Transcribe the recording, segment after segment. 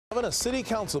A city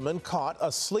councilman caught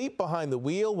asleep behind the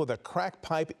wheel with a crack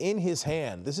pipe in his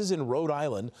hand. This is in Rhode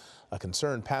Island. A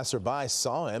concerned passerby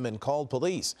saw him and called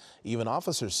police. Even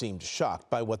officers seemed shocked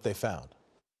by what they found.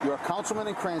 You're a councilman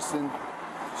in Cranston,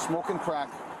 smoking crack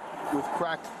with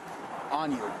crack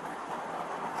on you.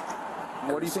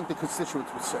 What do you think the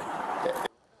constituents would say?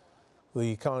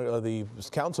 The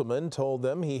councilman told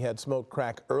them he had smoked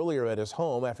crack earlier at his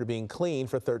home after being clean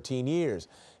for 13 years.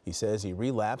 He says he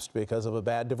relapsed because of a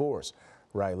bad divorce.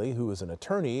 Riley, who is an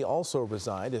attorney, also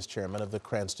resigned as chairman of the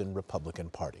Cranston Republican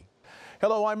Party.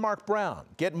 Hello, I'm Mark Brown.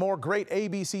 Get more great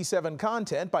ABC7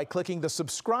 content by clicking the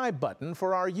subscribe button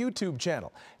for our YouTube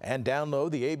channel and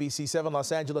download the ABC7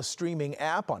 Los Angeles streaming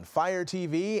app on Fire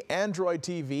TV, Android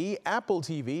TV, Apple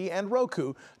TV, and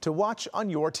Roku to watch on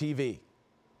your TV.